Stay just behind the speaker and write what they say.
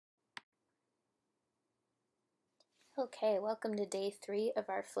Okay, welcome to day 3 of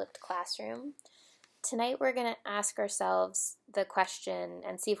our flipped classroom. Tonight we're going to ask ourselves the question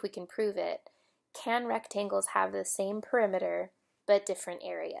and see if we can prove it. Can rectangles have the same perimeter but different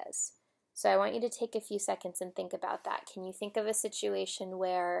areas? So I want you to take a few seconds and think about that. Can you think of a situation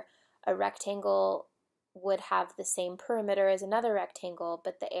where a rectangle would have the same perimeter as another rectangle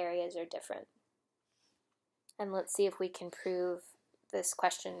but the areas are different? And let's see if we can prove this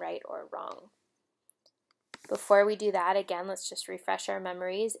question right or wrong. Before we do that, again, let's just refresh our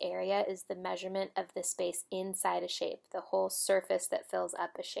memories. Area is the measurement of the space inside a shape, the whole surface that fills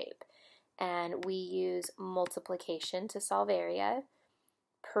up a shape. And we use multiplication to solve area.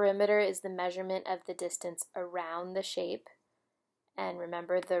 Perimeter is the measurement of the distance around the shape. And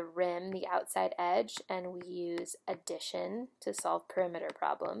remember the rim, the outside edge, and we use addition to solve perimeter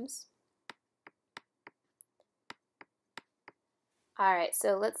problems. All right,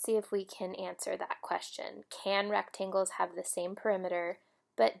 so let's see if we can answer that question. Can rectangles have the same perimeter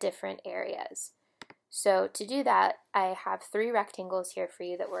but different areas? So to do that, I have 3 rectangles here for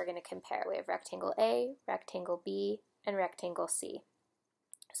you that we're going to compare. We have rectangle A, rectangle B, and rectangle C.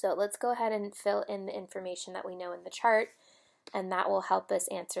 So let's go ahead and fill in the information that we know in the chart, and that will help us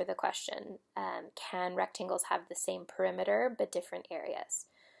answer the question. Can rectangles have the same perimeter but different areas?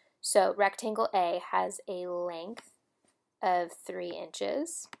 So rectangle A has a length of 3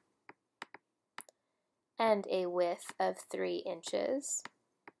 inches and a width of 3 inches.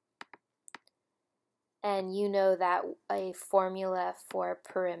 And you know that a formula for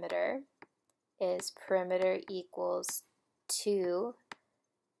perimeter is perimeter equals 2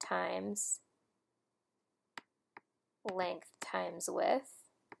 times length times width.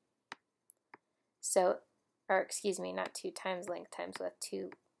 So, or excuse me, not 2 times length times width,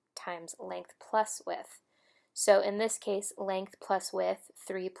 2 times length plus width. So in this case, length plus width,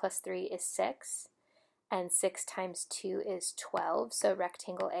 3 plus 3 is 6, and 6 times 2 is 12. So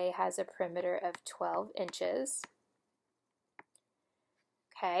rectangle A has a perimeter of 12 inches.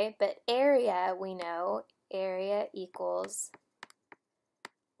 Okay, but area, we know, area equals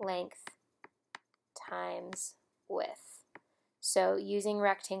length times width. So using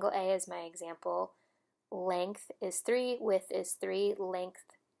rectangle A as my example, length is 3, width is 3, length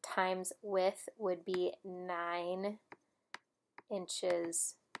times width would be 9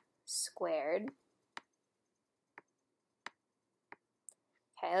 inches squared.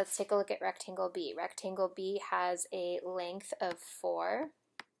 Okay, let's take a look at rectangle B. Rectangle B has a length of 4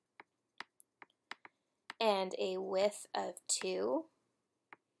 and a width of 2.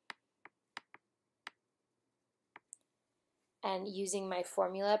 And using my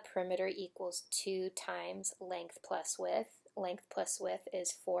formula, perimeter equals 2 times length plus width. Length plus width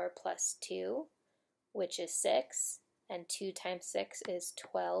is 4 plus 2, which is 6, and 2 times 6 is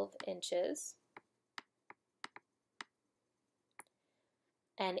 12 inches.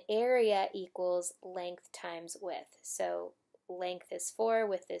 And area equals length times width. So length is 4,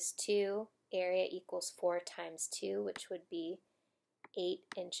 width is 2, area equals 4 times 2, which would be 8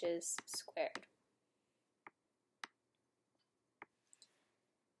 inches squared.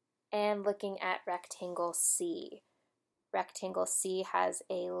 And looking at rectangle C. Rectangle C has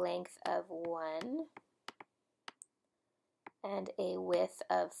a length of 1 and a width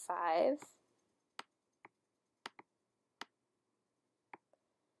of 5.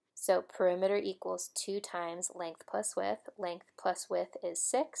 So perimeter equals 2 times length plus width. Length plus width is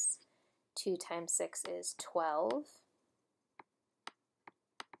 6. 2 times 6 is 12.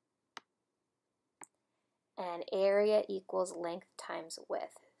 And area equals length times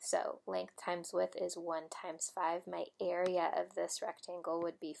width. So length times width is 1 times 5. My area of this rectangle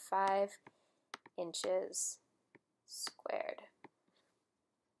would be 5 inches squared.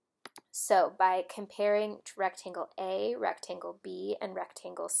 So by comparing rectangle A, rectangle B, and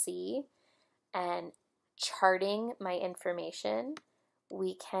rectangle C, and charting my information,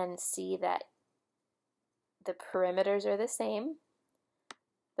 we can see that the perimeters are the same,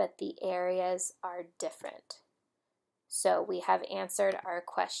 but the areas are different. So we have answered our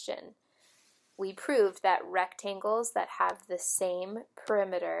question. We proved that rectangles that have the same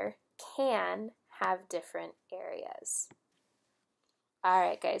perimeter can have different areas.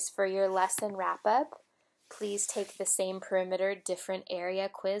 Alright guys, for your lesson wrap-up, please take the same perimeter, different area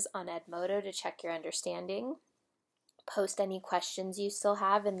quiz on Edmodo to check your understanding. Post any questions you still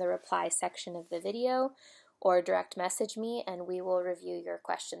have in the reply section of the video, or direct message me and we will review your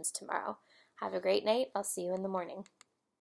questions tomorrow. Have a great night. I'll see you in the morning.